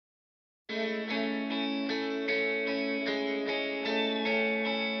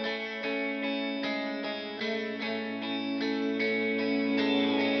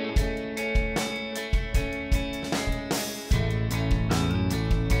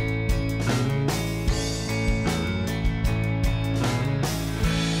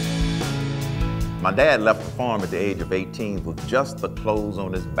My dad left the farm at the age of 18 with just the clothes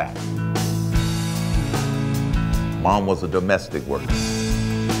on his back. Mom was a domestic worker.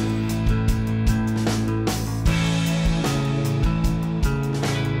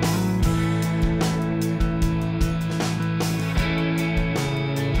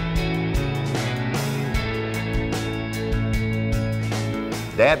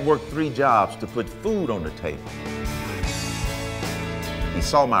 Dad worked 3 jobs to put food on the table. He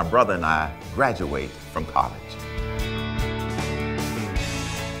saw my brother and I graduate from college.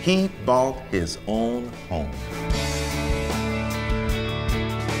 He bought his own home.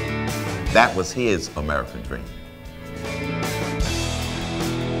 That was his American dream.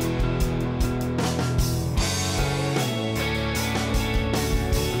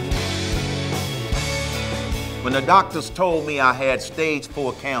 When the doctors told me I had stage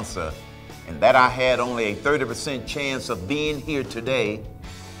 4 cancer and that I had only a 30% chance of being here today,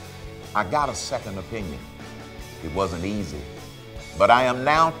 I got a second opinion. It wasn't easy, but I am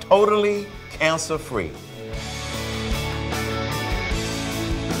now totally cancer-free.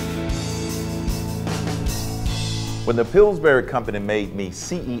 When the Pillsbury Company made me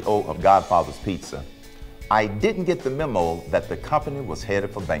CEO of Godfather's Pizza, I didn't get the memo that the company was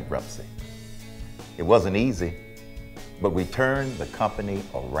headed for bankruptcy. It wasn't easy, but we turned the company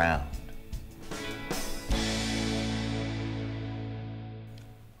around.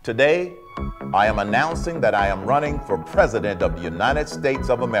 Today, I am announcing that I am running for President of the United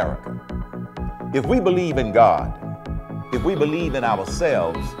States of America. If we believe in God, if we believe in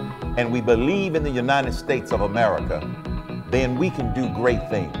ourselves, and we believe in the United States of America, then we can do great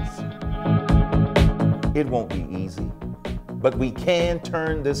things. It won't be easy, but we can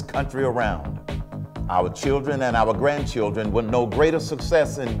turn this country around. Our children and our grandchildren will know greater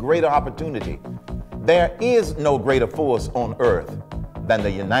success and greater opportunity. There is no greater force on earth than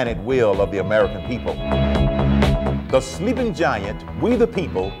the united will of the American people. The sleeping giant, we the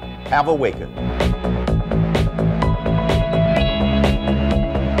people, have awakened.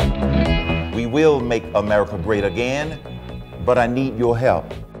 We will make America great again, but I need your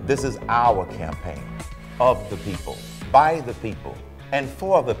help. This is our campaign, of the people, by the people, and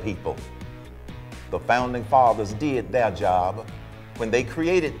for the people. The Founding Fathers did their job when they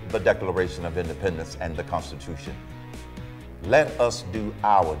created the Declaration of Independence and the Constitution. Let us do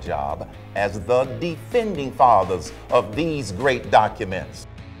our job as the defending fathers of these great documents.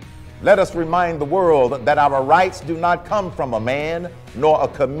 Let us remind the world that our rights do not come from a man, nor a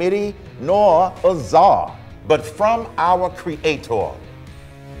committee, nor a czar, but from our Creator.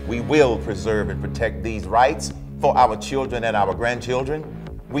 We will preserve and protect these rights for our children and our grandchildren.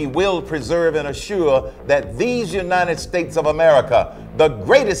 We will preserve and assure that these United States of America, the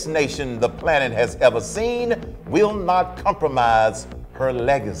greatest nation the planet has ever seen, will not compromise her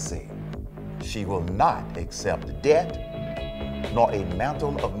legacy. She will not accept debt nor a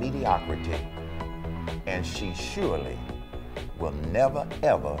mantle of mediocrity, and she surely will never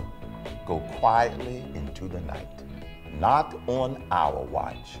ever go quietly into the night. Not on our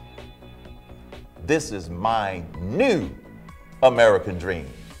watch. This is my new American dream.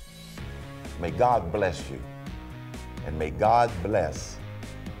 May God bless you, and may God bless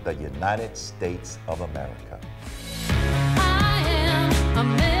the United States of America. I am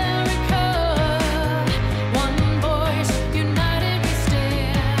America.